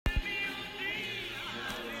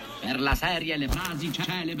per la serie Le frasi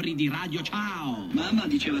celebri di Radio Ciao. Mamma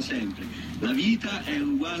diceva sempre, la vita è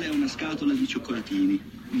uguale a una scatola di cioccolatini.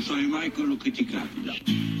 Non sai mai quello che ti capita.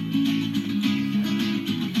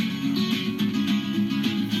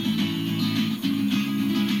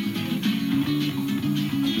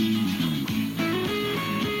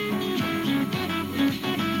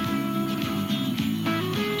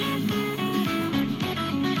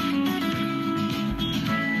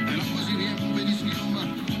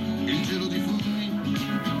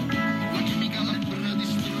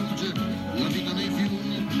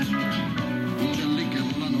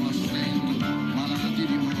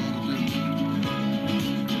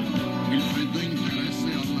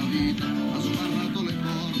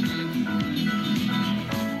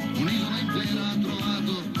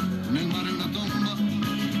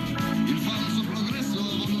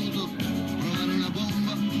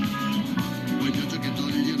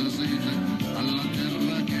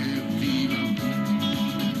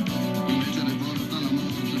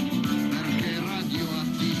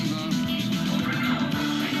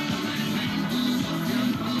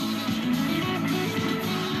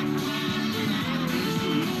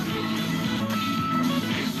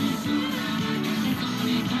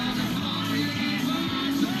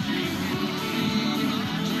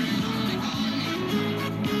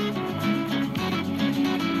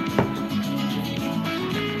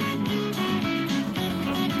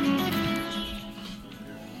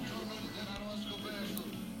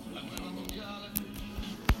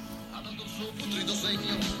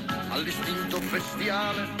 All'istinto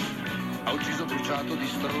bestiale ha ucciso, bruciato,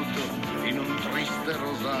 distrutto in un triste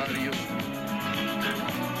rosario,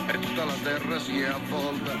 e tutta la terra si è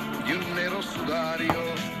avvolta di un nero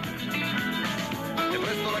sudario, e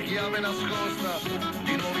presto la chiave nascosta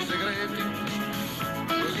di nuovi segreti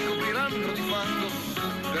lo scopriranno di fango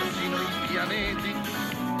persino i pianeti,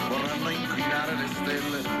 vorranno inquinare le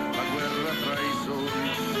stelle, la guerra tra i soli,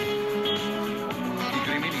 i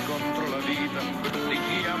crimini contro la vita li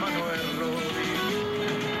chiamano errori,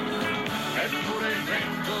 eppure il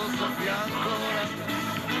vento soffia ancora,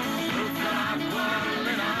 spruzza l'acqua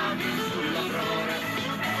alle navi sulla prora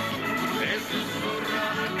e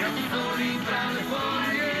sussurrano canzoni tra le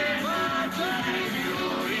foglie, bacia i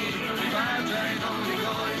fiori, bacia e non li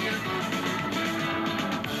coglie,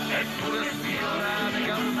 eppure sfiora le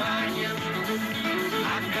campagne,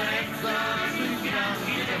 accarezza sui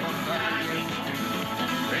fianchi le montagne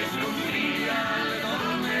e sconfiglia le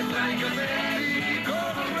donne tra i capelli,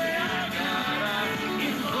 corre a gara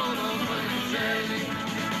in volo con gli uccelli,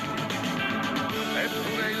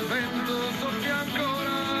 eppure il vento soffia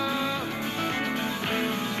ancora.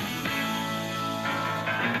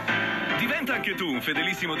 Diventa anche tu un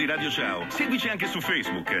fedelissimo di Radio Ciao. Seguici anche su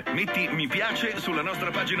Facebook. Metti mi piace sulla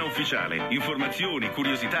nostra pagina ufficiale. Informazioni,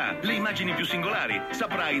 curiosità, le immagini più singolari.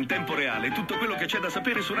 Saprai in tempo reale tutto quello che c'è da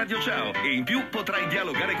sapere su Radio Ciao. E in più potrai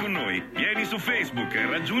dialogare con noi. Vieni su Facebook,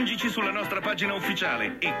 raggiungici sulla nostra pagina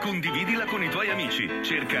ufficiale e condividila con i tuoi amici.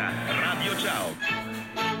 Cerca Radio Ciao.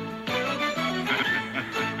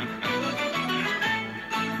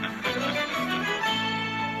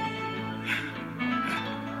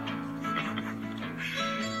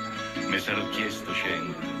 Me sarò chiesto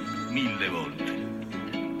 1000 volte,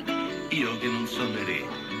 io che non sono né re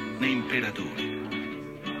né imperatore,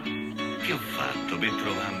 che ho fatto per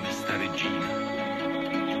trovarmi sta regina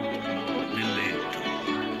nel letto,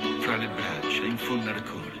 fra le braccia, in fondo al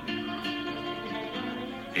cuore,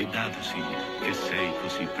 e datosi che sei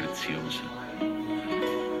così preziosa,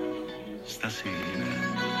 stasera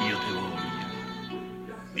io te voglio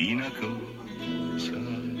di una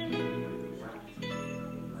cosa.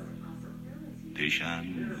 Te ci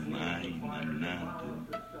hanno mai mandato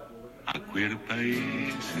a quel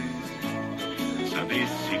paese,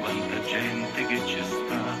 sapessi quanta gente che c'è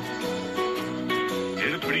sta,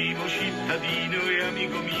 il primo cittadino e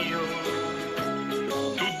amico mio,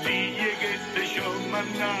 tu digli che te ci ho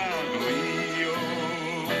mandato io,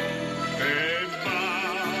 e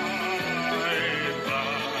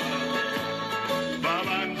va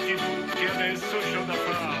avanti tu che adesso c'ho da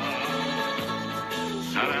fare,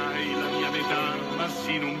 sarai la mia metà, ma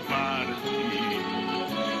se non parti,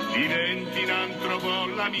 diventi un altro po'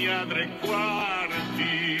 la mia 3/4.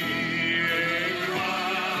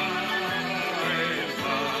 E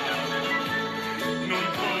va, non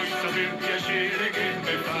puoi saper piacere che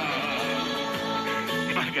me fa,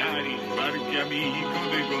 magari qualche amico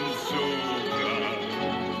te consola,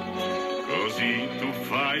 così tu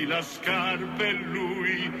fai la scarpa e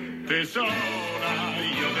lui te sola,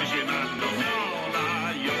 io te ce n'ando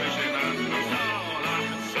sola, io te ce n'ando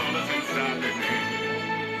sola senza te.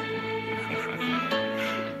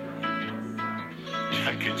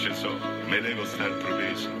 Ma che ce so, me devo star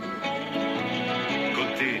propeso.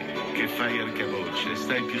 Con te che fai arcavoce,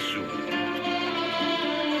 stai più su.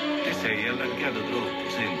 Te sei allargato troppo,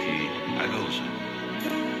 senti, a cosa?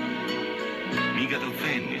 Mica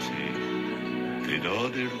t'offendi se te do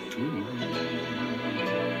del tu.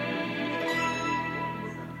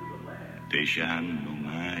 Te ci hanno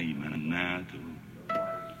mai mannato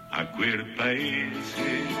a quel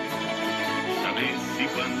paese, sapessi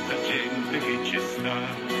quanta gente che ci sta,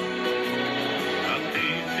 a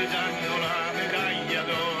te ti danno la medaglia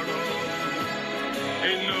d'oro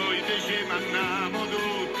e noi te ci manniamo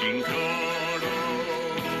tutti in coro.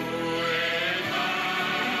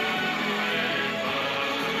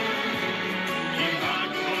 Chi va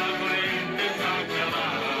con la corrente fa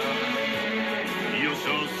calare, io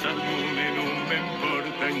so salmone, non mi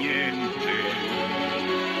importa niente,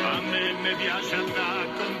 a me mi piace andare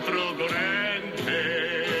controcorrente.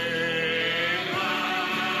 Va,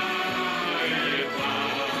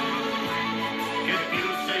 che più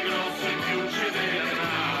sei grosso e più ci devi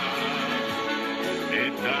andare,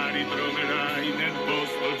 e ti ritroverai nel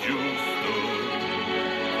posto giusto,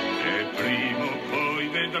 e prima o poi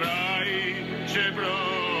vedrai, ci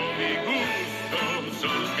provi gusto. Sto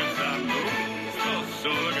scherzando, sto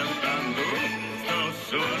solo cantando, sto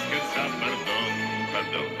solo scherzando,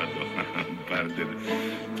 pardon.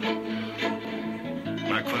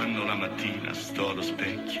 Ma quando la mattina sto allo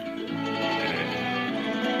specchio,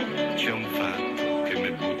 c'è un fatto che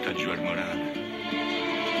mi butta giù al morale.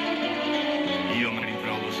 Io mi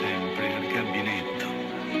ritrovo sempre al gabinetto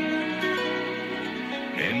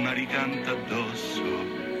e mi ricanta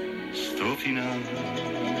addosso sto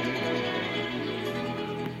finale.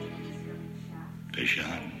 Te ci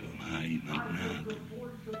hanno mai mannato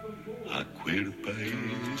a quel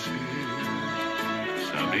paese,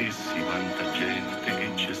 sapessi quanta gente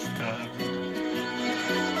che c'è sta,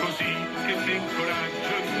 così che mi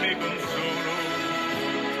incoraggio e mi consolo,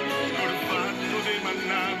 col fatto di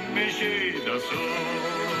mannarmi da solo.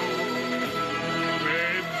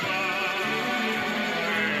 E va,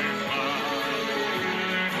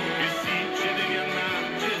 che sì, ci devi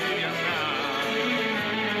andare,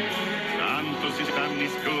 tanto si stanno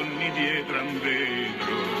sconni dietro a un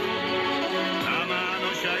vetro, la mano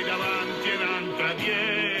c'hai davanti e l'altra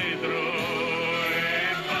dietro,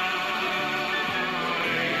 e va,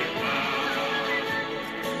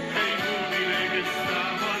 è inutile che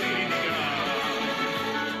stiamo a litigare,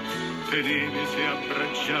 tenetesi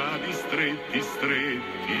abbracciati stretti,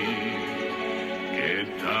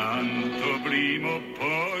 che tanto prima o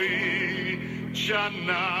poi ci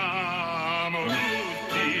andiamo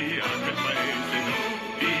tutti a quel paese,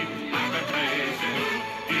 tutti a quel paese,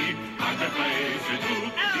 tutti a quel paese,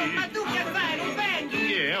 tutti. Ma tu che fai? Non vendi?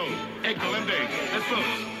 Yeah, ecco, vengo, è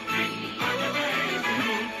forza.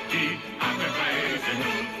 Tutti a quel paese,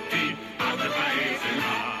 tutti a quel paese,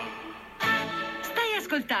 là. Stai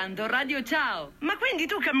ascoltando Radio Ciao. Ma quindi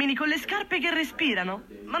tu cammini con le scarpe che respirano?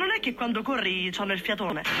 Ma non è che quando corri c'hanno il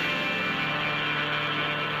fiatone?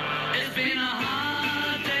 It's been a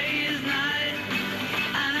hard day's night,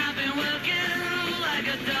 and I've been working like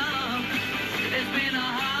a dog. It's been a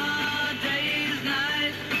hard day's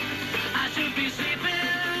night, I should be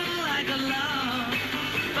sleeping like a log.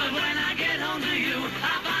 But when I get home to you,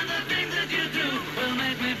 I find the things that you do will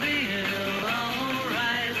make me feel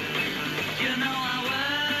alright. You know I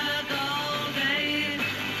work all day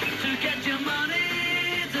to get your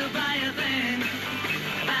money to buy a thing,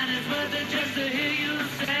 and it's worth it just to hear you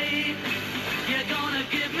say you're gonna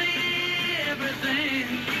give me everything.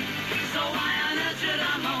 So why on earth should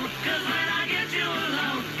I moan? 'Cause when I get you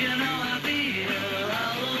alone,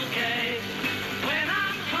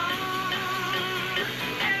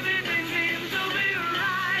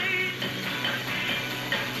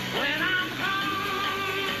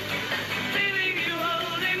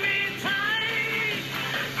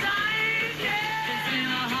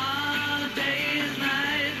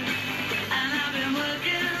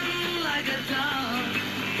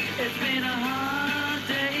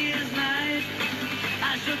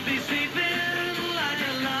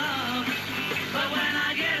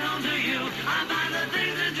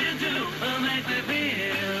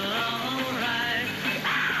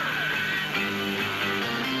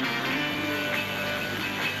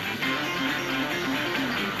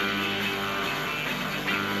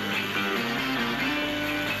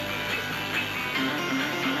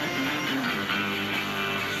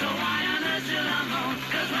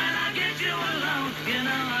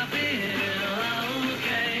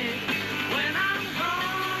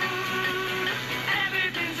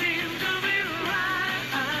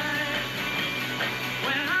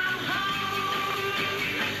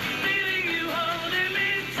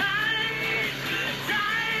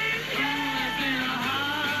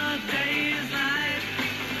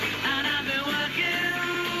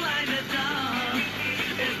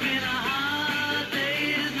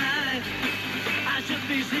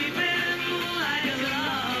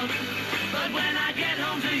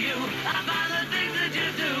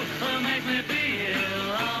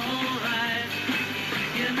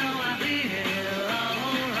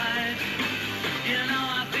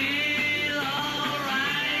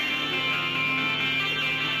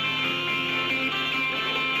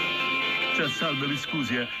 Salve, mi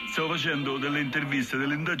scusi, stavo facendo delle interviste,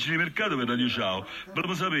 delle indagini di mercato per Radio Ciao.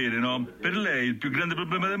 Volevo sapere, no? Per lei il più grande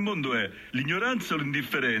problema del mondo è l'ignoranza o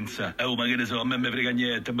l'indifferenza? Oh, ma che ne so, a me me frega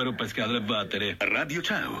niente, mi rompe scatole e vattene. Radio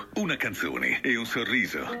Ciao, una canzone e un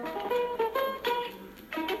sorriso.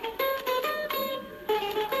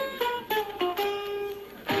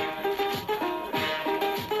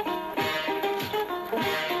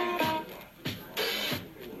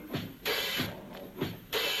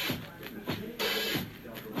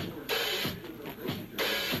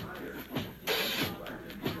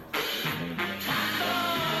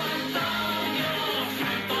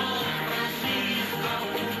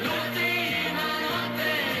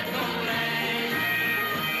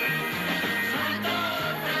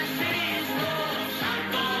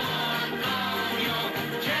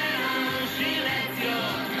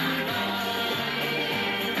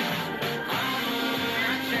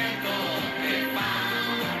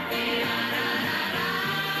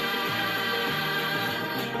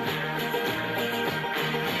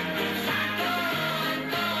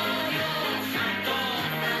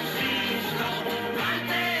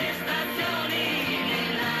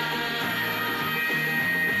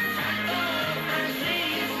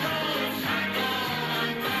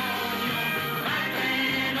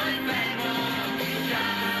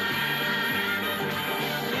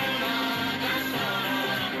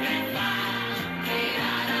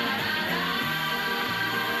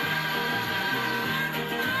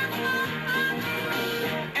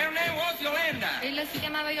 Si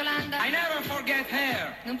chiamava Yolanda. I never forget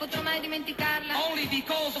her. Non potrò mai dimenticarla. Only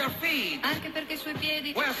because her feet. Anche perché i suoi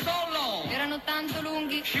piedi were so long. Erano tanto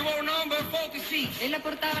lunghi. She wore number 46. Ella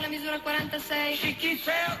portava la misura 46. She keeps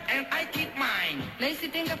her and I keep mine. Lei si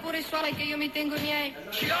tenga pure i suoi che io mi tengo i miei.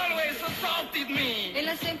 She always assaulted me.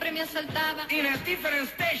 Ella sempre mi assaltava. In a different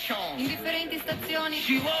station. In differenti stazioni.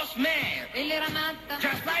 She was mad. Ella era matta.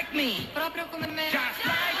 Just like me. Proprio come me. Just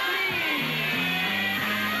like me.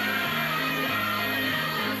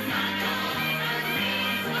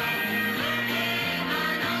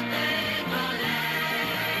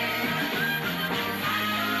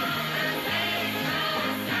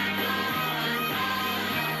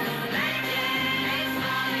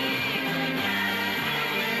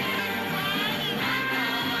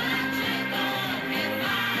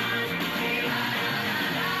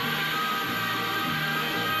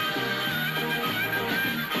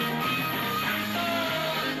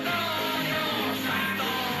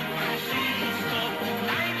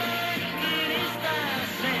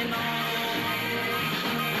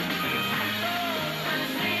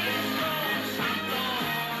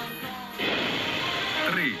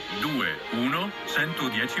 Uno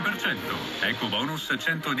 110%. Eco bonus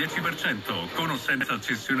 110%. Con o senza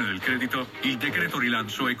cessione del credito, il decreto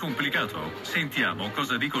rilancio è complicato. Sentiamo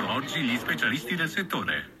cosa dicono oggi gli specialisti del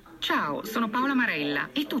settore. Ciao, sono Paola Marella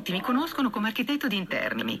e tutti mi conoscono come architetto di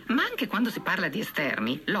interni, ma anche quando si parla di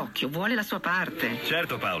esterni, l'occhio vuole la sua parte.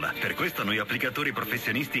 Certo Paola, per questo noi applicatori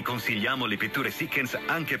professionisti consigliamo le pitture Sikkens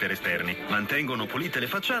anche per esterni. Mantengono pulite le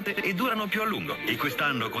facciate e durano più a lungo. E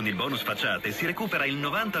quest'anno con il bonus facciate si recupera il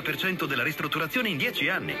 90% della ristrutturazione in 10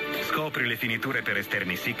 anni. Scopri le finiture per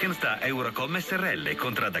esterni Sikkens da Eurocom SRL,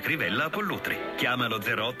 contrada Crivella a Pollutri. Chiamalo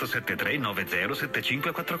 0873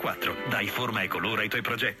 907544. Dai forma e colore ai tuoi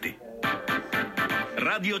progetti.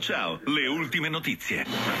 Radio Ciao, le ultime notizie.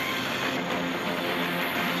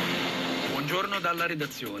 Buongiorno dalla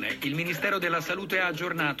redazione. Il Ministero della Salute ha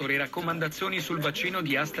aggiornato le raccomandazioni sul vaccino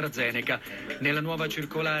di AstraZeneca. Nella nuova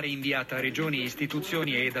circolare inviata a regioni,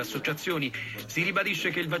 istituzioni ed associazioni si ribadisce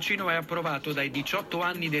che il vaccino è approvato dai 18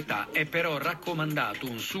 anni d'età, è però raccomandato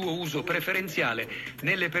un suo uso preferenziale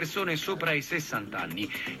nelle persone sopra i 60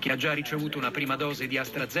 anni. Chi ha già ricevuto una prima dose di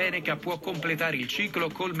AstraZeneca può completare il ciclo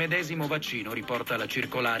col medesimo vaccino, riporta la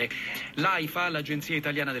circolare. L'AIFA, l'Agenzia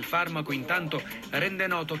Italiana del Farmaco, intanto rende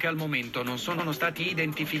noto che al momento non sono stati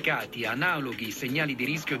identificati analoghi segnali di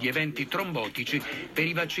rischio di eventi trombotici per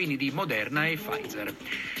i vaccini di Moderna e Pfizer.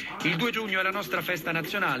 Il 2 giugno è la nostra festa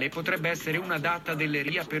nazionale e potrebbe essere una data delle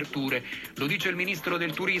riaperture. Lo dice il ministro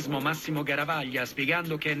del Turismo Massimo Garavaglia,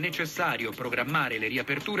 spiegando che è necessario programmare le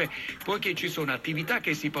riaperture poiché ci sono attività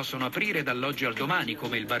che si possono aprire dall'oggi al domani,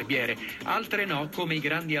 come il barbiere, altre no, come i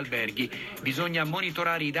grandi alberghi. Bisogna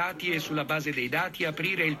monitorare i dati e sulla base dei dati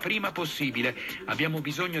aprire il prima possibile. Abbiamo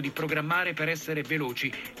bisogno di programmare fare per essere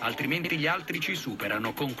veloci, altrimenti gli altri ci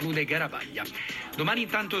superano, conclude Garavaglia. Domani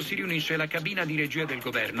intanto si riunisce la cabina di regia del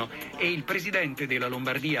governo e il presidente della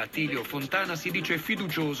Lombardia, Attilio Fontana, si dice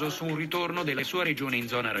fiducioso su un ritorno della sua regione in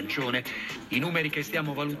zona arancione. I numeri che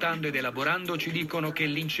stiamo valutando ed elaborando ci dicono che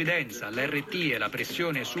l'incidenza, l'RT e la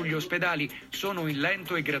pressione sugli ospedali sono in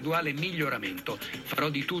lento e graduale miglioramento. Farò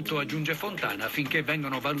di tutto, aggiunge Fontana, affinché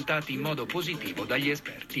vengano valutati in modo positivo dagli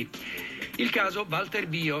esperti. Il caso Walter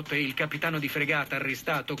Biot, il capitano di fregata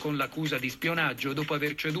arrestato con l'accusa di spionaggio dopo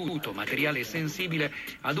aver ceduto materiale sensibile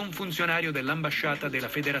ad un funzionario dell'ambasciata della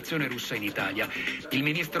Federazione Russa in Italia. Il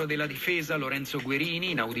ministro della Difesa Lorenzo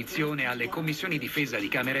Guerini, in audizione alle commissioni difesa di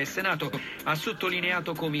Camera e Senato, ha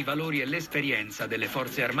sottolineato come i valori e l'esperienza delle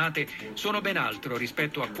forze armate sono ben altro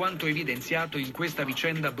rispetto a quanto evidenziato in questa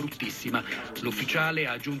vicenda bruttissima. L'ufficiale,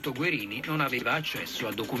 ha aggiunto Guerini, non aveva accesso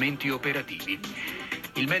a documenti operativi.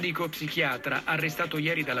 Il medico psichiatra, arrestato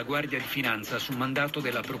ieri dalla Guardia di Finanza su mandato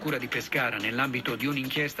della Procura di Pescara nell'ambito di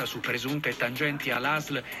un'inchiesta su presunte tangenti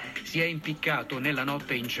all'ASL, si è impiccato nella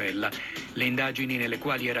notte in cella. Le indagini nelle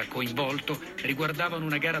quali era coinvolto riguardavano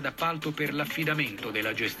una gara d'appalto per l'affidamento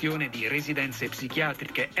della gestione di residenze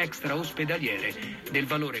psichiatriche extraospedaliere del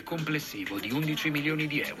valore complessivo di 11 milioni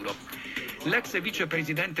di euro. L'ex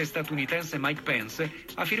vicepresidente statunitense Mike Pence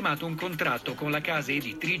ha firmato un contratto con la casa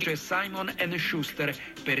editrice Simon & Schuster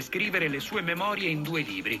per scrivere le sue memorie in 2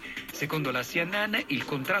 libri. Secondo la CNN il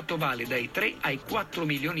contratto vale dai 3 ai 4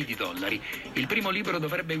 milioni di dollari. Il primo libro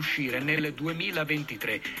dovrebbe uscire nel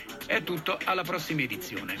 2023. È tutto, alla prossima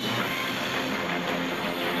edizione.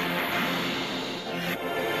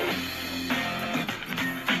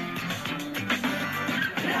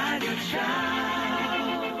 Radio Ciao.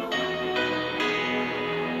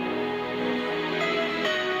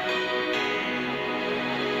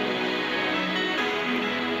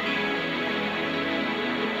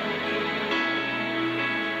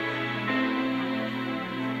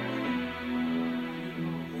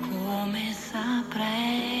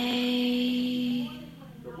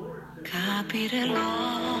 Capire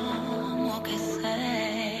l'uomo che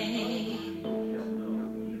sei,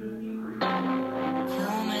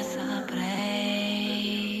 come saprei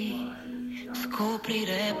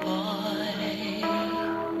scoprire poi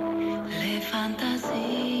le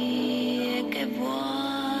fantasie che vuoi.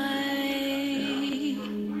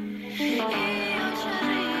 Io ci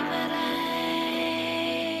arriverei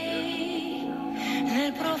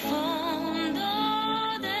nel profondo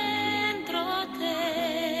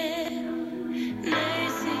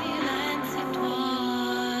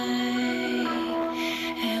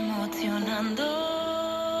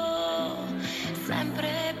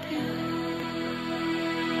sempre più,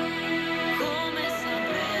 come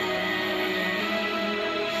saprei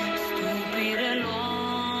stupire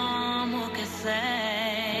l'uomo che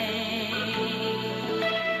sei,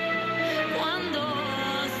 quando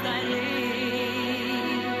stai lì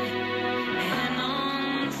e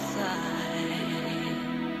non sai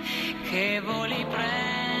che voli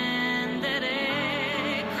prendere,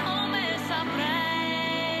 come saprei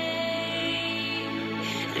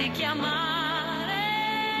richiamare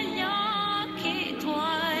gli occhi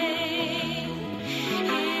tuoi,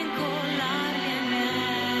 incollarli ai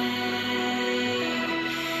miei,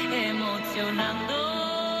 emozionando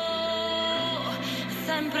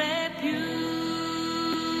sempre più.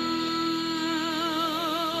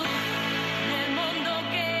 Nel mondo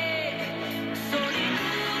che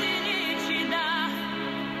solitudine ci dà,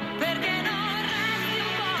 perché non resti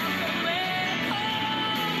un po' con me,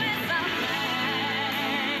 come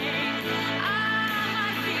saprei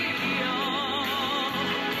amarti io.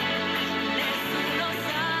 Nessuno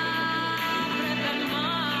saprebbe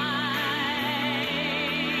mai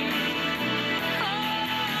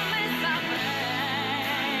come saprei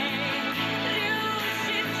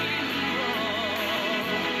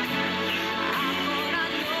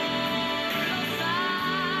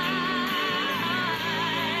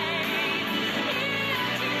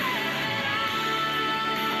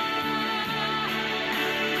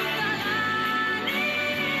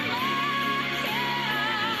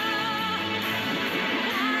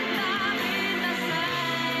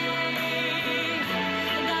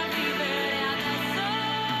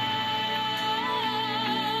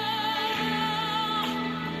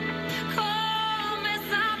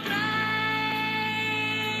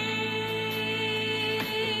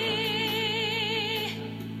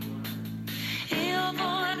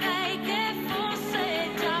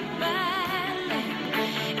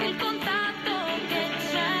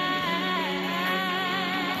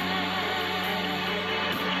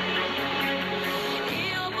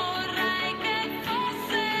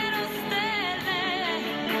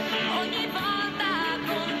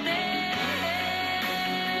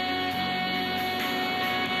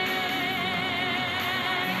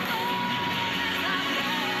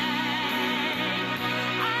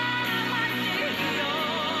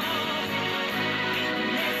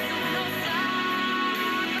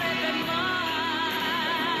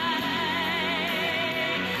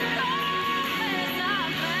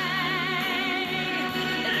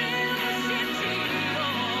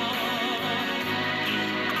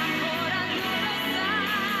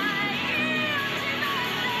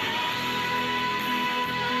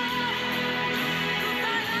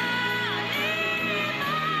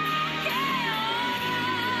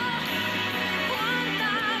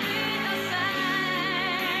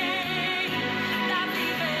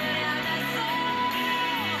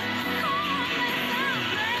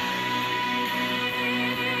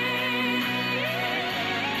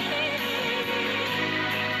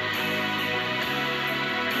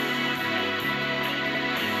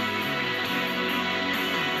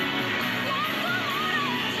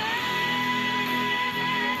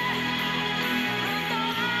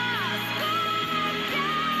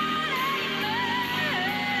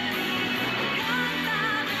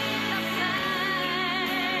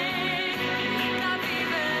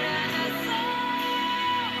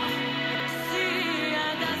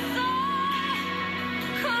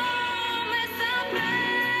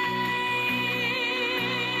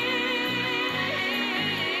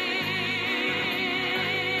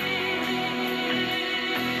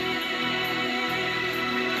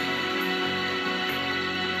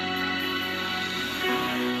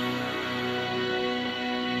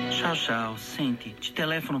Ciao, senti, ci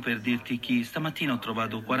telefono per dirti che stamattina ho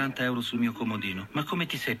trovato 40 euro sul mio comodino. Ma come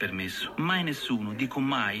ti sei permesso? Mai nessuno, dico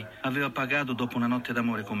mai, aveva pagato dopo una notte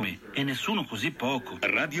d'amore con me. E nessuno così poco.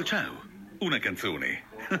 Radio Ciao, una canzone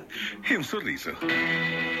e un sorriso.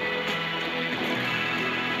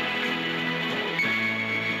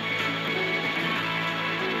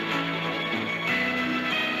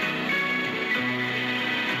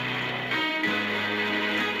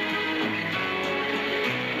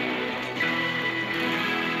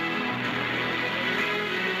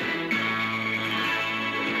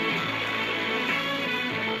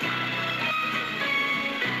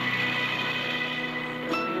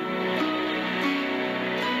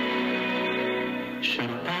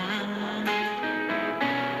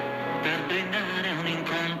 Per brindare a un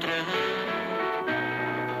incontro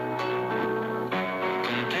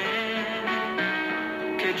con te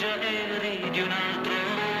che già eri di un altro.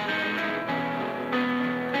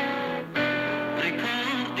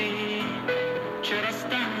 Ricordi, c'era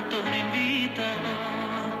stato un invito.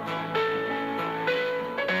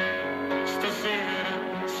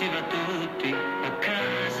 Stasera si va tutti a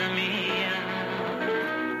casa mia.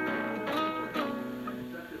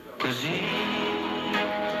 Così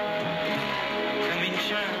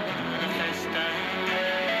la festa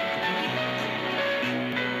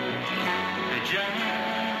e già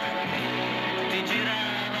ti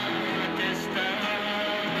girava la testa.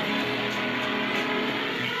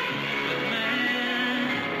 Per me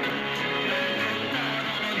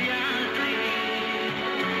raccontavano gli altri,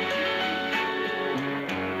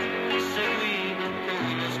 seguivo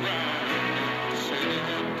con lo sguardo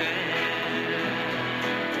solo te.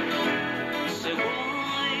 Se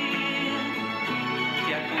vuoi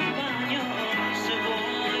ti accompagno, se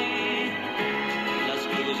vuoi, la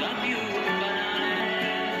scusa più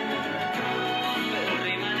banale per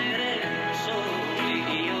rimanere soli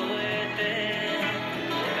io e te.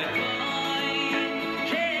 E poi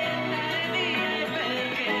gettare via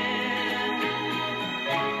perché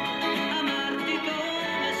amarti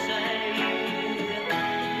come sei,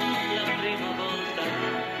 la prima volta,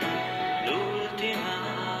 l'ultima.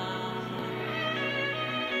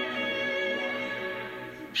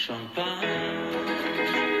 Champagne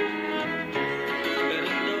per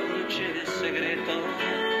un dolce segreto,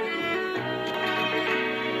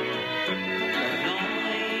 per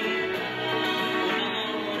noi un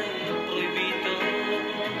amore proibito.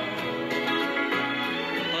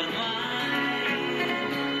 Ormai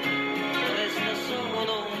resta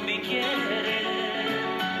solo un bicchiere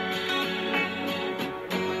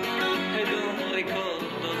ed un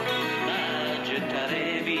ricordo da gettare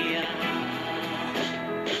via.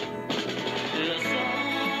 Lo so,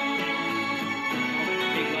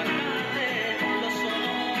 mi guardate, lo so,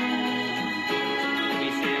 mi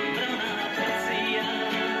sembra una pazzia,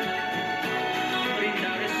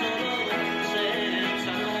 brindare solo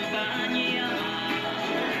senza compagnia,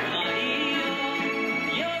 ma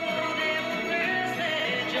io devo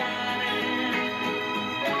festeggiare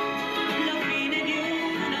la fine di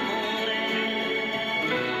un amore.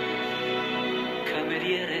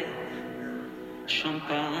 Cameriere,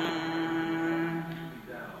 champagne.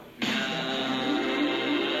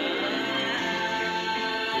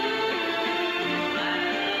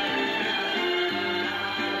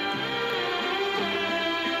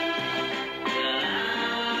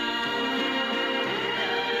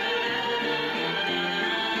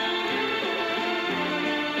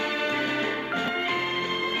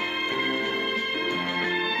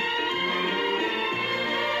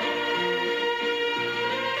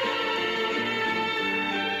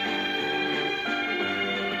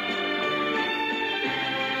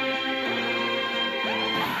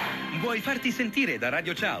 Vuoi farti sentire da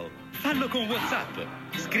Radio Ciao? Fallo con WhatsApp.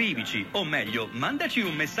 Scrivici, o meglio, mandaci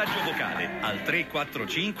un messaggio vocale al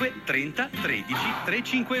 345 30 13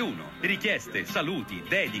 351. Richieste, saluti,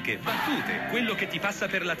 dediche, battute, quello che ti passa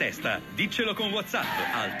per la testa. Diccelo con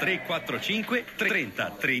WhatsApp al 345 30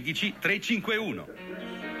 13 351.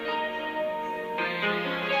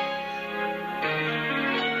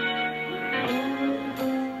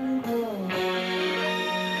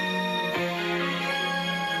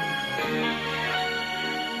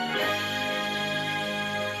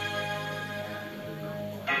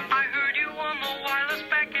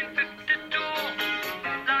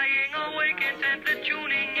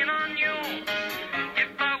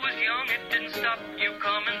 Stop you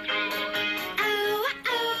coming through.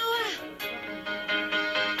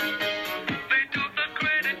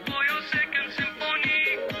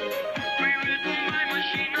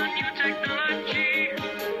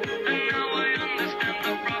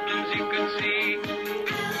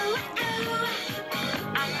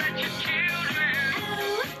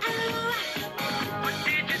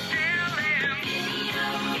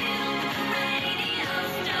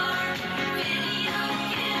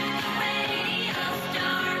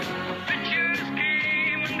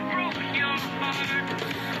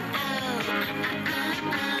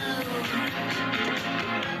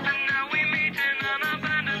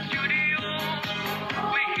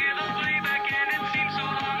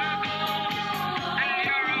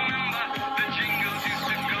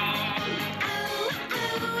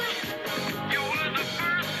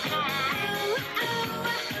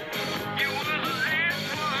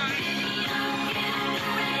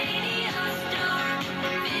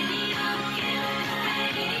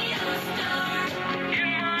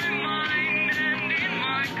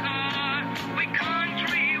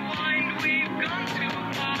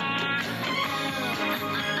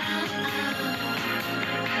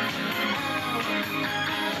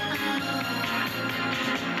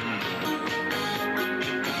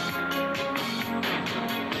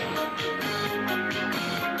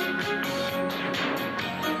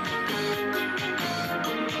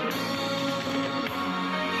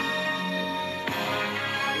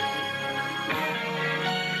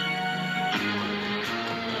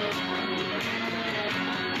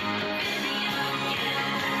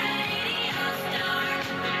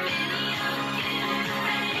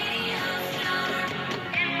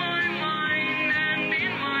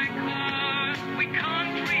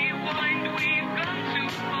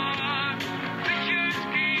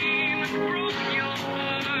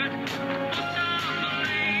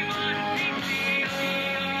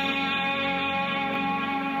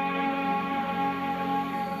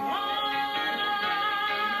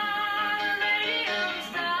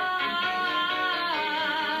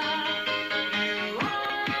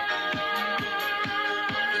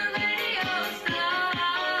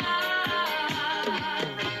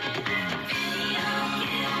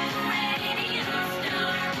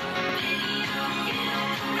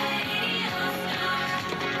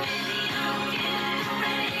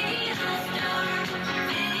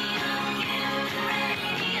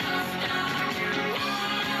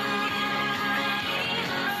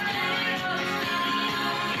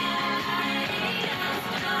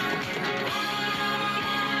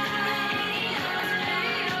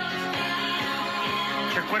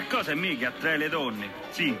 qualcosa mica attrae le donne.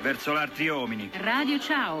 Sì, verso l'altri uomini. Radio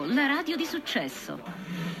Ciao, la radio di successo.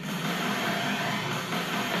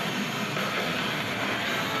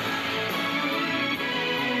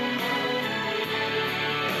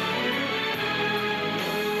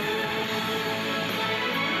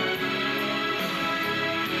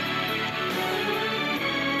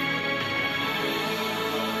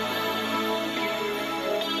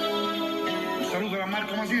 Saluto da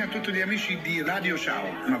Marco Masini e a tutti gli amici di Radio Ciao.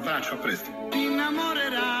 Un abbraccio, a presto. Ti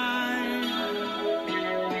innamorerai,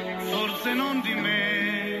 forse non di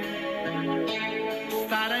me,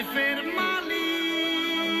 starai ferma lì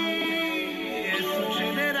e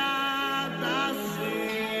succederà da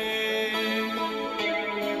sé,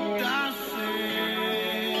 da sé,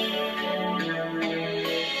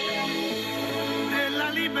 della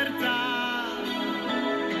libertà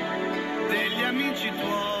degli amici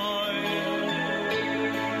tuoi.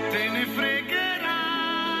 Te ne fregherai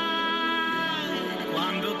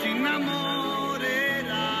quando ti innamorerai,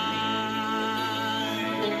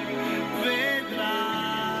 vedrai,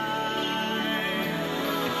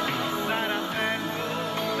 sarà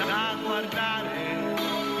bello da guardare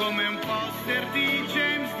come un poster di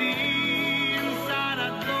James Dean, sarà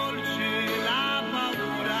dolce la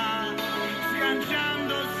paura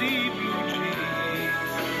sganciandosi blue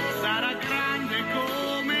jeans, sarà grande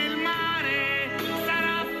come il mare,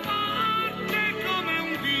 sarà forte come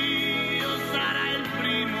un dio, sarà il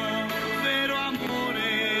primo vero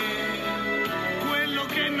amore, quello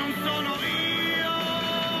che non sono io.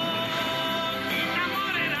 Ti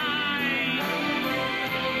innamorerai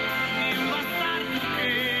di un bastardo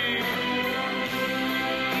che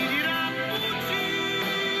ti dirà bugie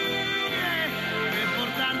per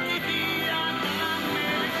portarti via da me.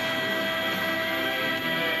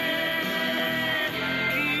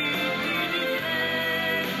 Chi ti difenderà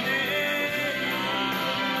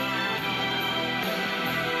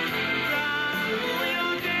tra buio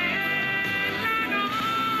della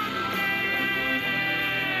notte,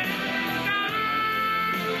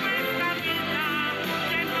 questa vita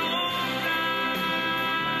che non dà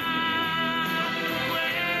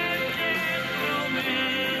quel che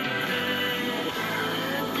promette.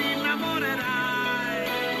 Ti innamorerai,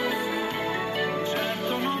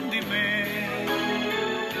 certo non di me,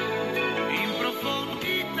 in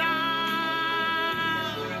profondità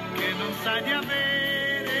che non sai di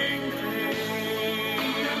avere in te,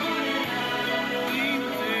 in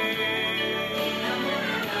te.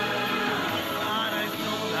 Sarai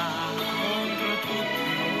sola contro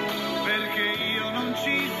tutti perché io non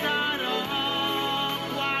ci sarò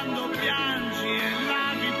quando piangi e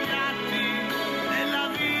lavi i piatti nella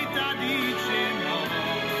vita dice no.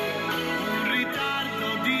 Un ritardo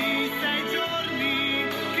di 6 giorni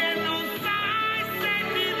che non sai se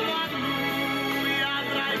dirlo a lui,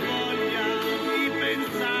 avrai voglia di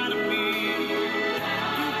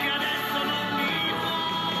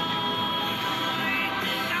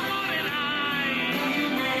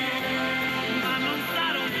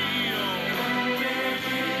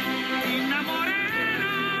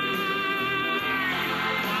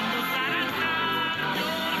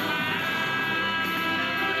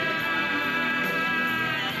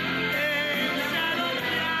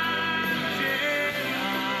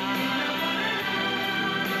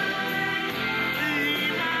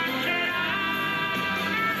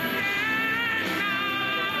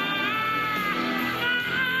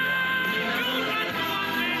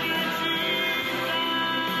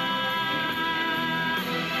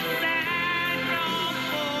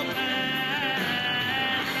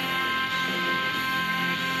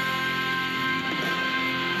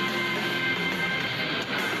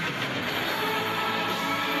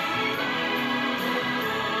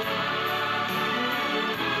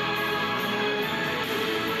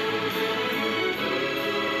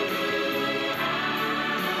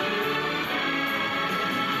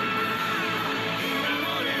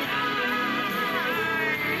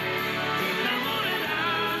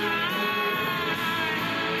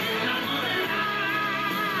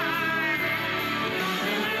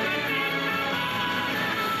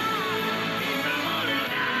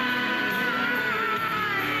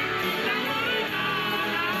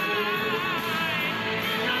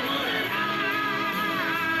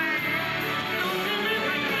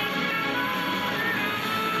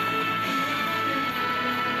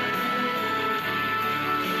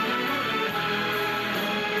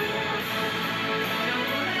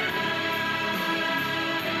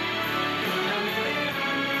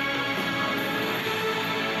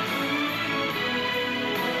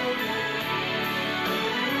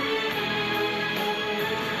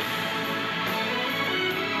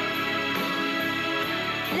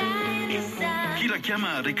Chi la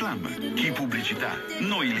chiama reclama, chi pubblicità.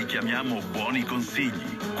 Noi li chiamiamo buoni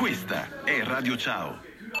consigli. Questa è Radio Ciao.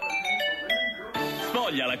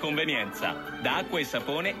 Sfoglia la convenienza. Da Acqua e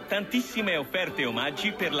Sapone tantissime offerte e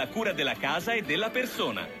omaggi per la cura della casa e della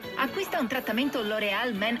persona. Acquista un trattamento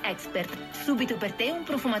L'Oréal Men Expert. Subito per te un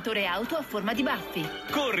profumatore auto a forma di baffi.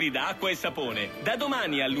 Corri da Acqua e Sapone. Da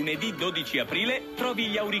domani al lunedì 12 aprile trovi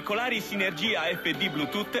gli auricolari Sinergia FD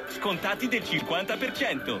Bluetooth scontati del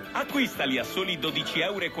 50%. Acquistali a soli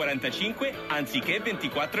 12,45 € anziché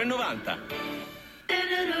 24,90 €.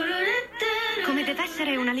 Come deve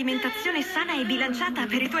essere un'alimentazione sana e bilanciata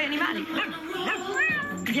per i tuoi animali.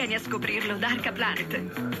 Vieni a scoprirlo da Arca Planet.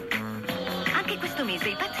 Anche questo mese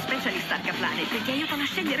i Pet Specialist Arca Planet ti aiutano a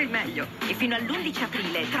scegliere il meglio. E fino all'11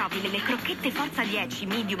 aprile trovi le crocchette Forza 10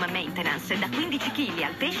 Medium Maintenance da 15 kg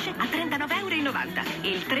al pesce a 39,90 € e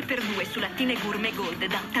il 3x2 su lattine Gourmet Gold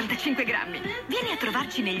da 85 grammi. Vieni a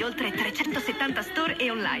trovarci negli oltre 370 store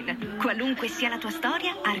e online. Qualunque sia la tua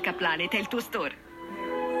storia, Arca Planet è il tuo store.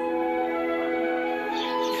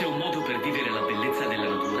 C'è un modo per vivere la bellezza della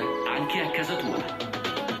natura anche a casa tua.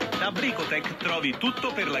 Da Bricotech trovi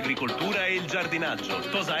tutto per l'agricoltura e il giardinaggio.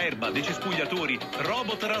 Tosaerba, decespugliatori,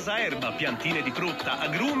 robot rasaerba, piantine di frutta,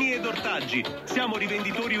 agrumi ed ortaggi. Siamo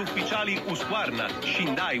rivenditori ufficiali Husqvarna,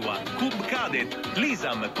 Shindaiwa, Cub Cadet,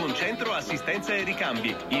 Lisam con centro assistenza e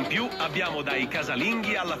ricambi. In più abbiamo dai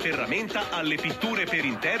casalinghi alla ferramenta alle pitture per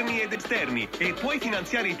interni ed esterni e puoi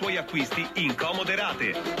finanziare i tuoi acquisti in comode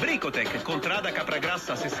rate. Bricotech, contrada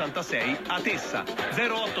Capragrassa 66 a Tessa,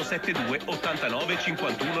 0872 89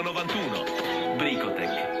 51 91.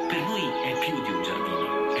 Bricotech, per noi è più di un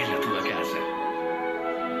giardino, è la tua casa.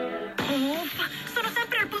 Sono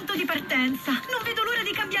sempre al punto di partenza. Non vedo l'ora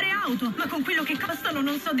di cambiare auto, ma con quello che costano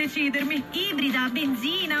non so decidermi. Ibrida,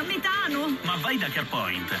 benzina, metano. Ma vai da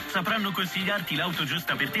CarPoint. Sapranno consigliarti l'auto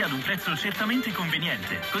giusta per te ad un prezzo certamente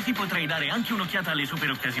conveniente. Così potrai dare anche un'occhiata alle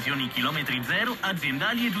super occasioni chilometri zero,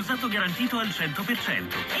 aziendali ed usato garantito al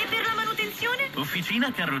 100%. E per la manutenzione?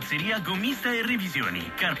 Officina, carrozzeria, gommista e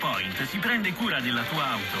revisioni. CarPoint si prende cura della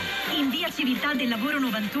tua auto. In via Civiltà del Lavoro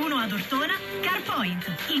 91 ad Ortona,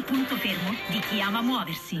 CarPoint, il punto fermo di chi ama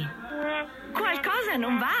muoversi. Qualcosa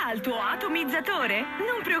non va al tuo atomizzatore?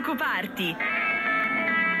 Non preoccuparti.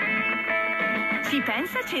 Ci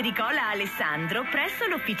pensa Cericola Alessandro presso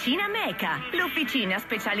l'Officina Meca, l'officina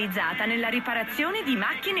specializzata nella riparazione di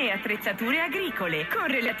macchine e attrezzature agricole, con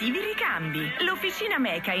relativi ricambi. L'Officina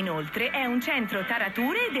Meca, inoltre, è un centro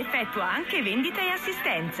tarature ed effettua anche vendita e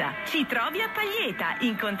assistenza. Ci trovi a Paglieta,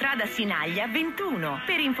 in contrada Sinaglia 21.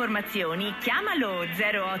 Per informazioni chiamalo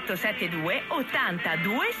 0872 80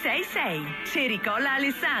 266. Cericola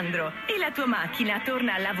Alessandro, e la tua macchina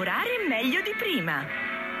torna a lavorare meglio di prima.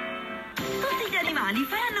 Tutti gli animali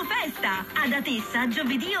faranno festa! Ad Atessa,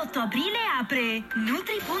 giovedì 8 aprile apre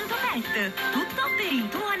Nutri.pet. Tutto per il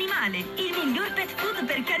tuo animale. Il miglior pet food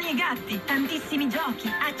per cani e gatti. Tantissimi giochi,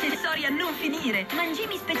 accessori a non finire,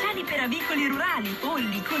 mangimi speciali per avicoli rurali,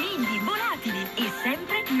 polli, conigli, volatili e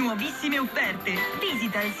sempre nuovissime offerte.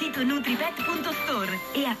 Visita il sito nutripet.store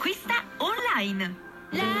e acquista online.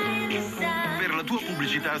 Per la tua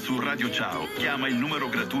pubblicità su Radio Ciao, chiama il numero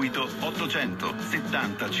gratuito 800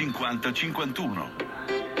 70 50 51.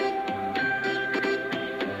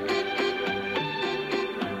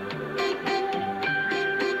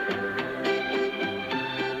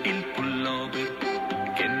 Il pullover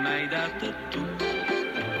che m'hai dato tu,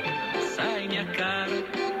 sai mia cara,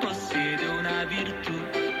 possiede una virtù,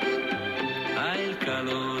 ha il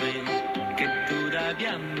calore che tu davi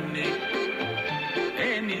a me.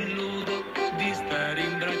 E mi illudo di stare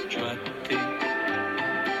in braccio a te.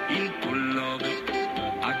 Il pullover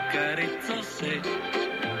accarezzo se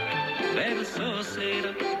verso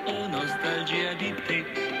sera ho nostalgia di te.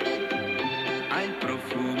 Hai il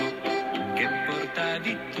profumo che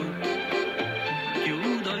portavi tu.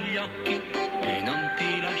 Chiudo gli occhi e non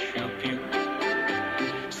ti lascio più.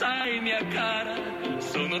 Sai mia cara,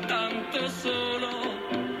 sono tanto solo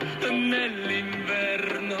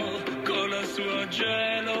nell'inverno con il suo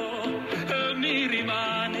gelo, mi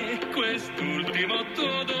rimane quest'ultimo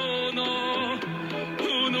tuo dono,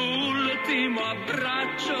 un ultimo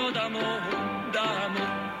abbraccio d'amore,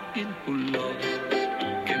 il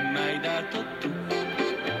pullover che m'hai dato tu,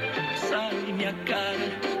 sai mia cara,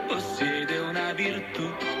 possiede una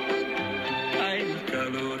virtù, ha il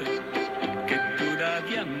calore che tu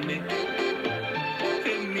davi a me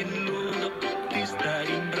e mi illudo di stare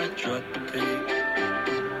in braccio a te.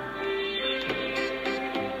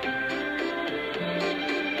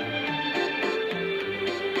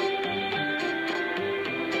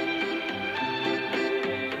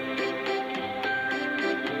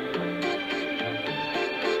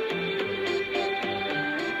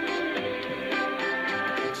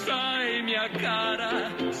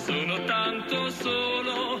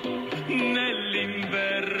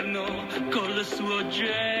 suo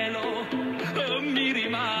gelo, mi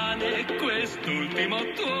rimane quest'ultimo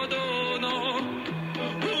tuo dono,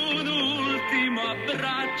 un ultimo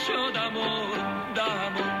abbraccio d'amore,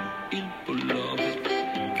 il pullover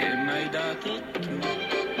che m'hai dato tu.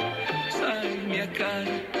 Sai, mia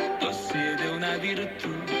cara, possiede una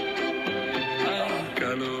virtù, al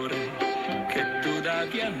calore che tu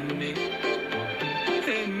davi a me,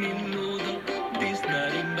 e mi illudo di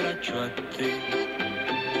stare in braccio a te,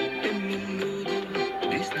 e mi illudo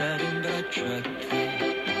di stare in braccio a te,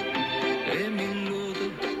 e mi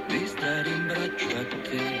illudo di stare in braccio a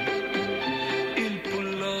te, il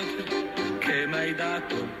pullover che m'hai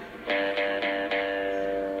dato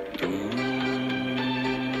tu.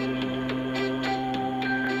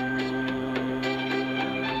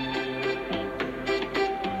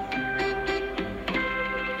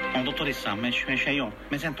 Dottoressa, io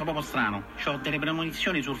mi sento proprio strano. Ho delle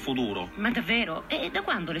premonizioni sul futuro. Ma davvero? E da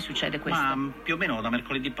quando le succede questo? Ma più o meno da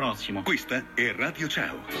mercoledì prossimo. Questa è Radio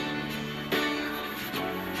Ciao.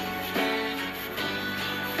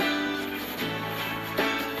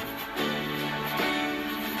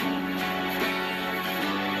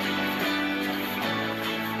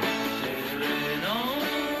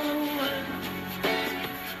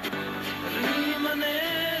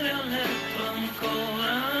 Rimanere a letto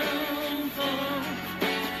ancora un po'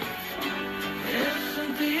 e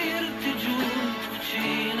sentirti giù in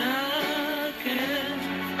cucina che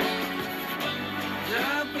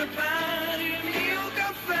già prepari il mio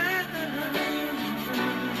caffè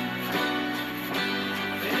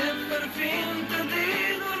e per finta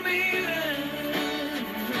di dormire,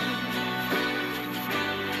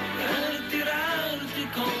 per tirarti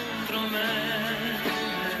contro me.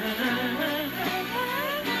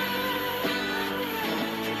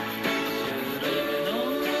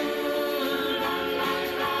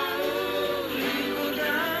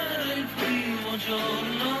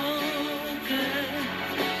 Giorno che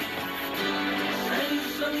sei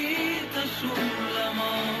salita sulla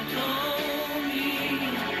moto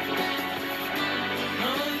mia,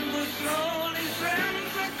 noi due soli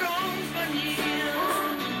senza compagnia,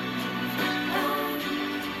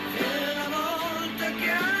 e la volta che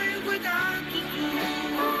hai guidato tu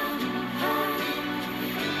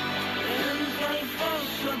dentro al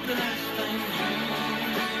fosso a testa in giù.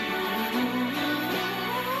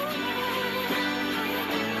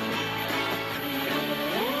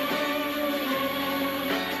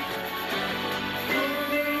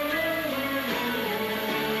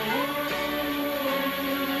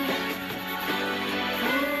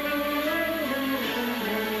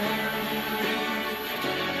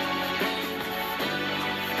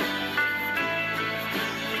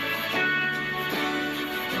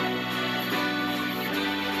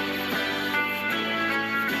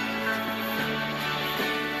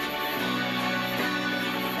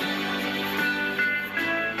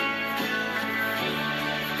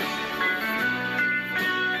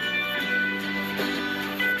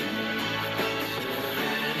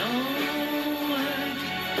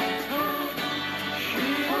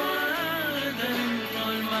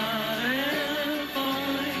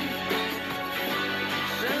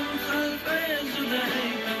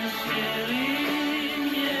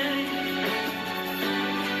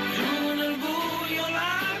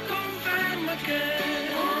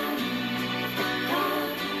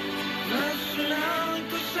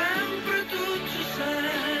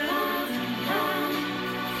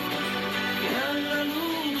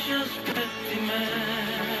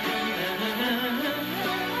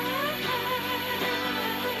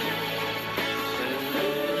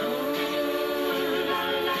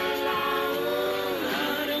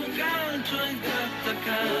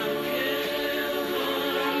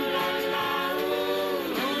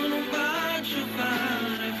 Con un bacio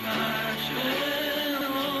fare pace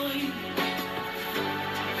noi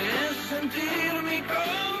e sentirmi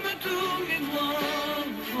come tu mi vuoi,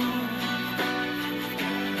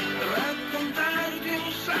 raccontarti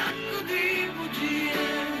un sacco di bugie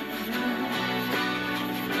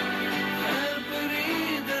per poi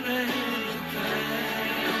ridere te.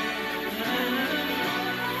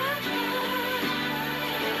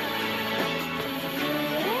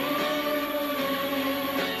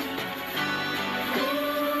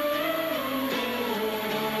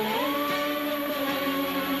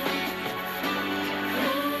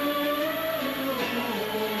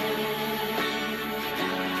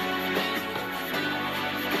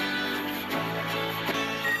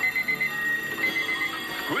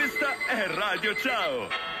 Questa è Radio Ciao.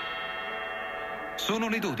 Sono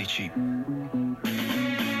le 12.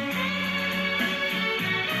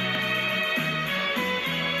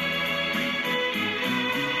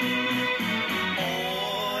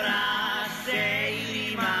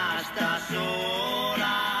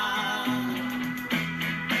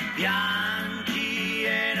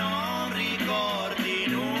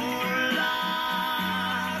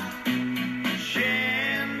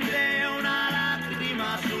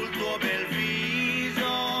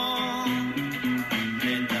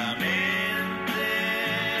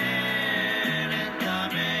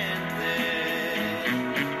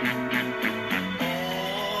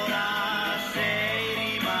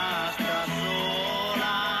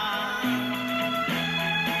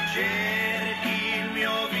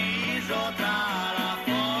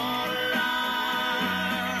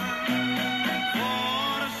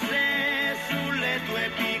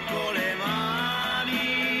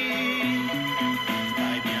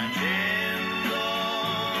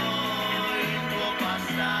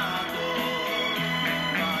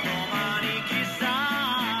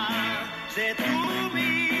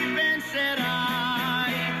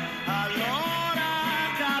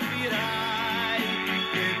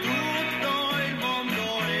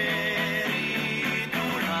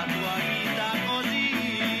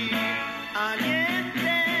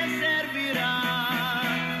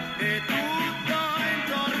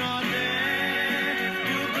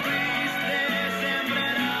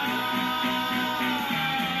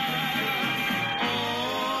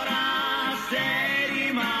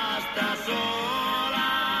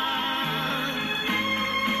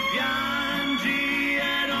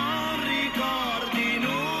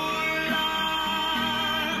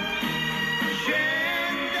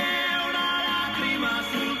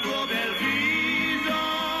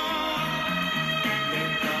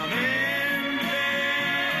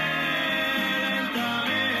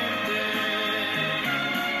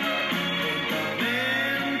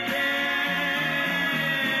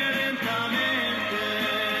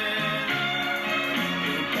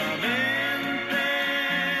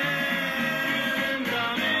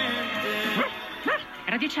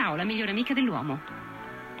 Radio Ciao, la migliore amica dell'uomo.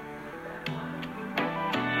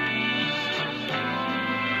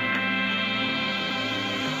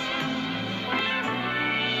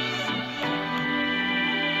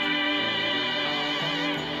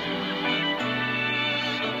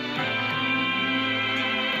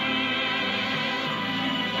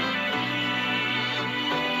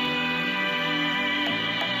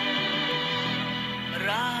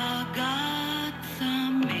 Ragazza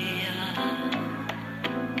mia,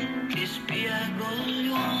 ti spiego gli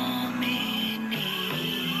uomini,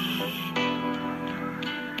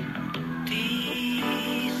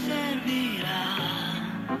 ti servirà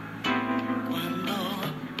quando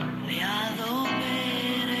li adopererai.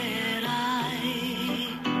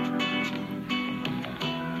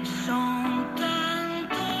 Son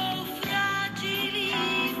tanto fragili,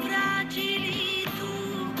 fragili,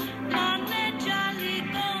 tu maneggiali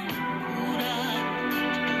con cura.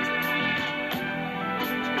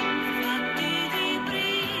 Fatti di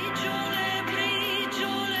briciole,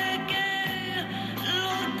 briciole che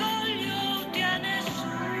l'orgoglio tiene su.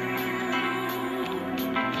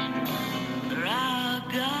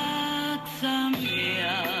 Ragazza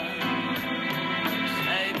mia,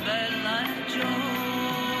 sei bella e giovane,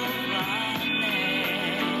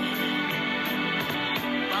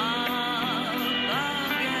 ma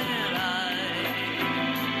pagherai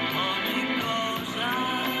ogni cosa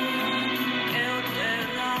che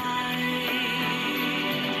otterrai.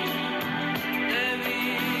 Devi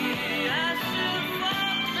essere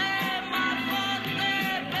forte, ma forte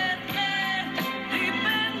perché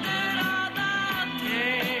dipenderà da te.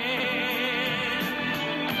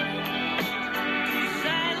 Tu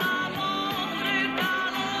sei l'amore, il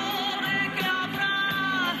calore che avrà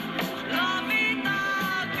la vita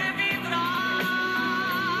che vivrai.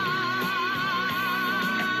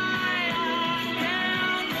 Anche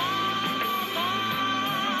un uomo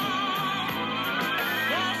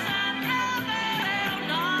può sempre avere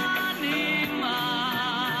un'anima,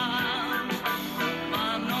 ma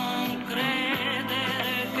non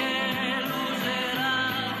credere che l'userà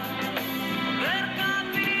per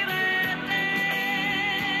capire te.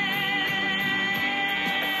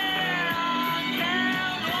 Anche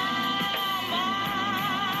un uomo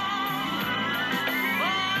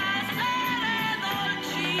può essere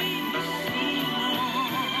dolcissimo,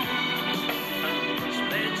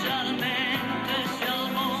 specialmente se al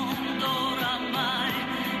mondo oramai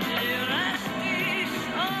gli resti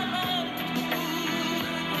solo tu.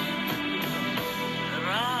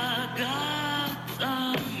 Ragazza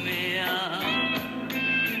mia,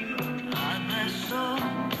 adesso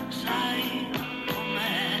sai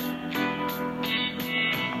com'è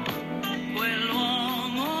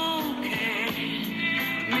quell'uomo che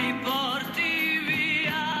mi porti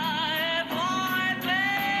via e vuoi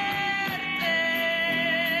per te.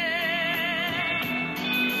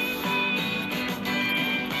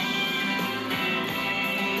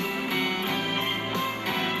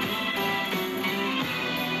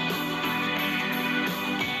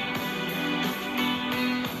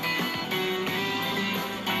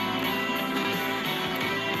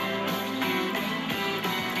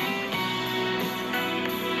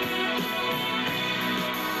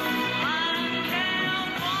 Anche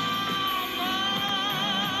un uomo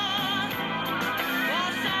può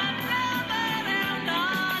sempre avere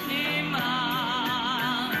un'anima,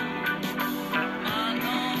 ma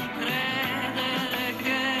non credere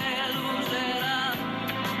che l'userà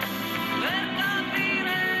per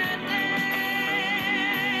capire te.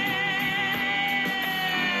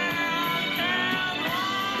 Anche un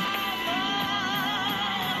uomo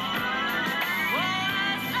può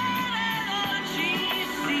essere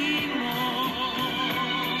dolcissimo,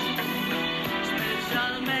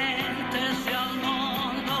 specialmente se al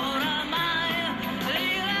mondo oramai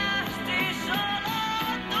gli resti solo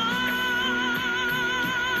tu.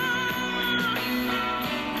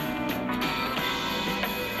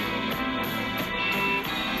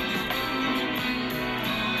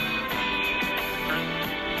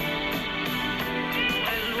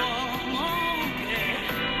 Quell'uomo che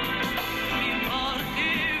mi porti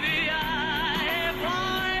via e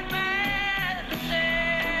vuoi per te.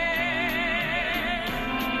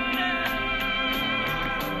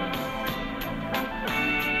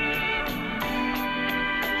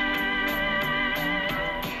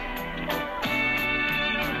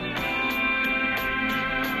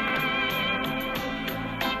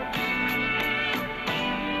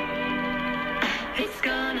 It's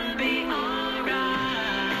gonna be alright.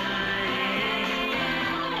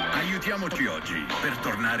 Aiutiamoci oggi per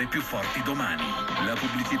tornare più forti domani. La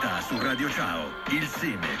pubblicità su Radio Ciao, il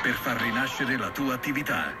seme per far rinascere la tua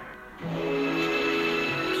attività.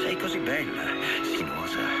 così bella,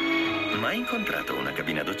 sinuosa. Mai incontrato una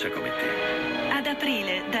cabina doccia come te. Ad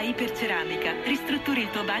aprile, da Iperceramica, ristrutturi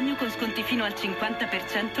il tuo bagno con sconti fino al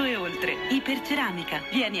 50% e oltre. Iperceramica,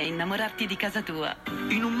 vieni a innamorarti di casa tua.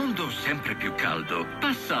 In un mondo sempre più caldo,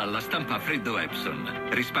 passa alla stampa a freddo Epson.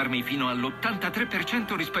 Risparmi fino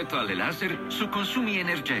all'83% rispetto alle laser su consumi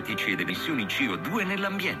energetici ed emissioni CO2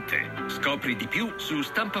 nell'ambiente. Scopri di più su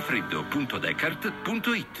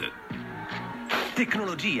stampafreddo.deckard.it.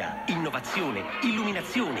 Tecnologia, innovazione,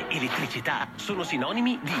 illuminazione, elettricità sono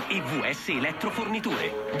sinonimi di EVS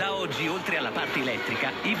Elettroforniture. Da oggi, oltre alla parte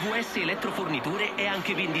elettrica, EVS Elettroforniture è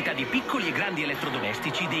anche vendita di piccoli e grandi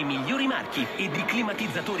elettrodomestici dei migliori marchi e di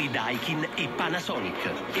climatizzatori Daikin e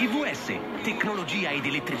Panasonic. EVS, tecnologia ed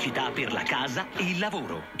elettricità per la casa e il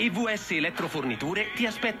lavoro. EVS Elettroforniture ti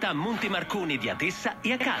aspetta a Monte Marcone di Atessa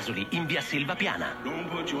e a Casoli, in via Selva Piana. Don't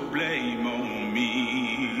put your blame on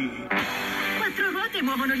me. 4 ruote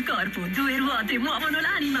muovono il corpo, 2 ruote muovono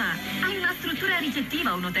l'anima. Hai una struttura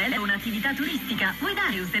ricettiva, un hotel o un'attività turistica? Vuoi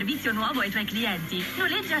dare un servizio nuovo ai tuoi clienti?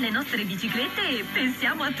 Noleggia le nostre biciclette e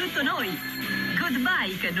pensiamo a tutto noi. Good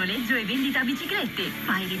Bike, noleggio e vendita biciclette.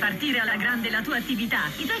 Fai ripartire alla grande la tua attività.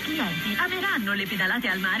 I tuoi clienti ameranno le pedalate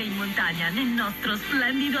al mare in montagna nel nostro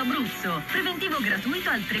splendido Abruzzo. Preventivo gratuito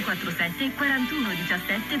al 347 41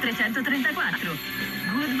 17 334.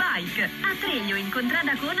 Good Bike, a Treglio in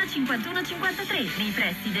Contrada Cona 5153, nei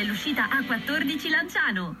pressi dell'uscita A14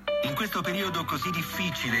 Lanciano. In questo periodo così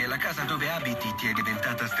difficile, la casa dove abiti ti è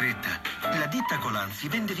diventata stretta. La ditta Colanzi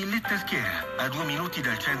vende villette a Schiera, a 2 minuti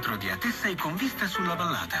dal centro di Atessa e con vista sulla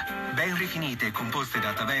vallata. Ben rifinite e composte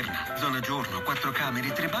da taverna, zona giorno, 4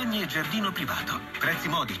 camere, 3 bagni e giardino privato. Prezzi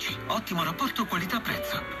modici, ottimo rapporto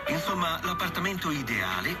qualità-prezzo. Insomma, l'appartamento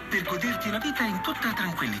ideale per goderti la vita in tutta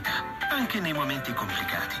tranquillità, anche nei momenti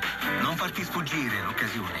complicati. Non farti sfuggire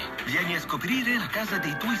l'occasione. Vieni a scoprire la casa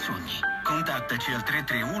dei tuoi sogni. Contattaci al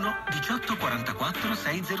 331 18 44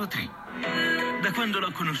 603. Da quando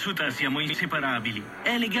l'ho conosciuta siamo inseparabili. È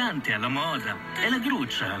elegante, alla moda. È la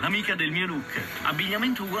Gruccia, l'amica del mio look.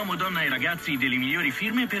 Abbigliamento uomo, donna e ragazzi delle migliori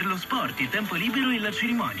firme per lo sport, il tempo libero e la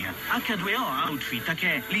cerimonia. H2O, Outfit,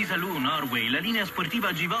 Ache, Lisa Lu, Norway, la linea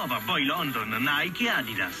sportiva Givova, poi London, Nike e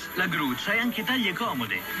Adidas. La Gruccia è anche taglie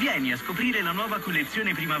comode. Vieni a scoprire la nuova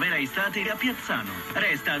collezione primavera-estate a Piazzano.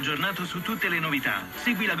 Resta aggiornato su tutte le novità.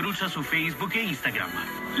 Segui la Gruccia su Facebook e Instagram.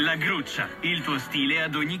 La Gruccia, il tuo stile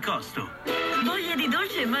ad ogni costo. Voglia di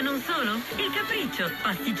dolce, ma non solo? Il Capriccio,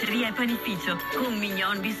 pasticceria e panificio, con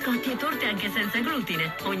mignon, biscotti e torte anche senza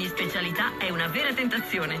glutine. Ogni specialità è una vera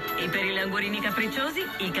tentazione. E per i languorini capricciosi,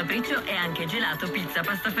 il Capriccio è anche gelato, pizza,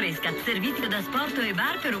 pasta fresca, serviti da sport e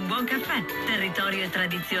bar per un buon caffè. Territorio e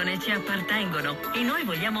tradizione ci appartengono e noi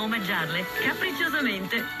vogliamo omaggiarle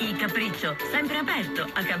capricciosamente. Il Capriccio, sempre aperto,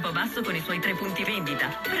 a Campobasso con i suoi 3 punti vendita.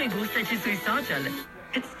 Pregustaci sui social.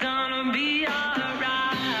 It's gonna be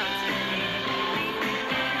alright.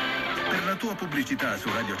 Per la tua pubblicità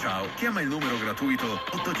su Radio Ciao, chiama il numero gratuito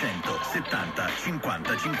 800 70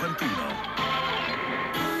 50 51.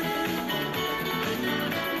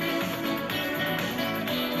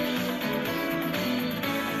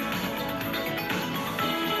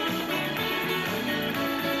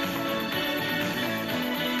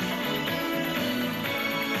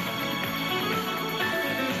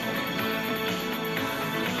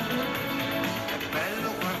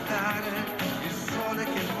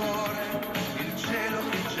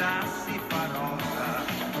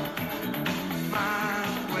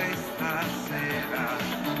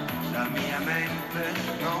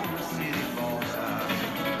 Non si riposa,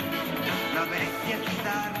 la vecchia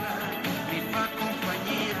chitarra mi fa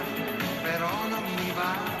compagnia, però non mi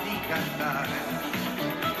va di cantare.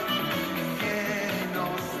 Che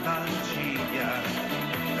nostalgia,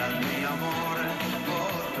 dal mio amore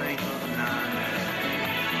vorrei tornare.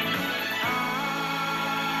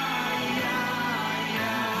 Ai, ai,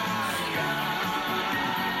 ai, ai,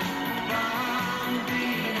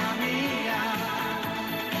 bambina mia,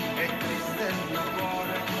 è triste il mio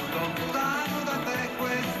cuore, lontano da te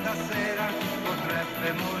questa sera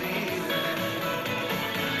potrebbe morire.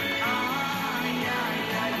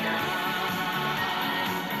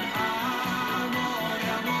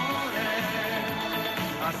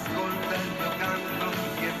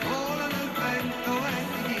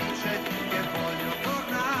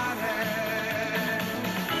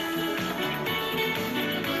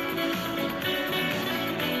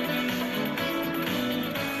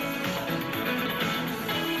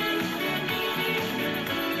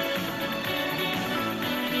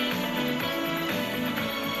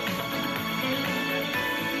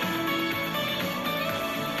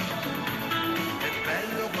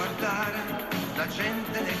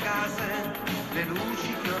 le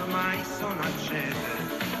luci che ormai sono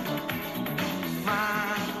accese,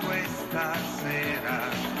 ma questa sera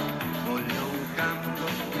voglio un cambio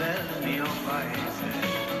del mio paese.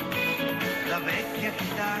 La vecchia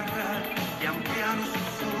chitarra pian piano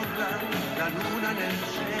sussurra, la luna nel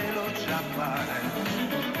cielo ci appare.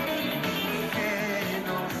 Che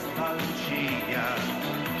nostalgia,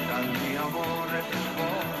 dal mio amore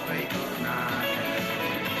vorrei tornare.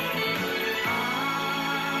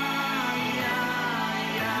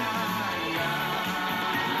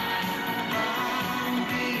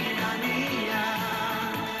 Bambina mia,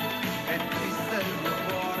 è triste il mio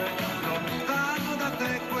cuore, lontano da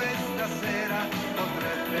te questa sera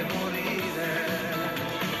potrebbe morire.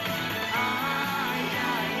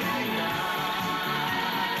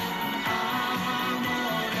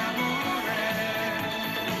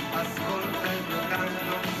 Ascolta il mio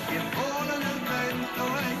canto che vola nel vento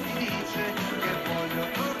e ti dice che voglio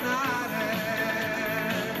tornare.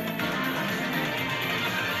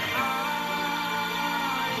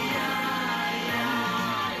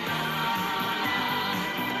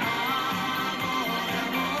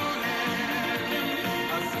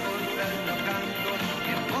 Ascolta il mio canto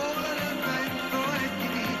che vola nel vento e ti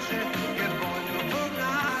dice che voglio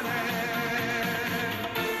tornare.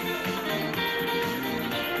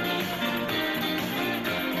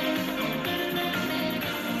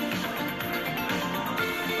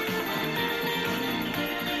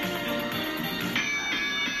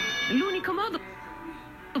 L'unico modo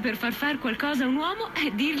per far qualcosa a un uomo è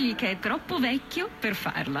dirgli che è troppo vecchio per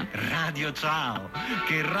farla. Radio Ciao,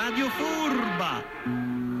 che radio furba!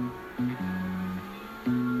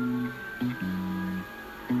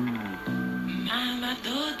 Mamma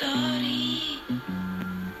Dodori,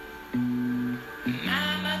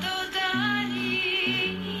 mamma Dodori,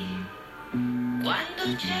 quando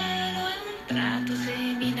il cielo è un prato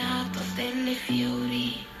seminato stelle e fiori.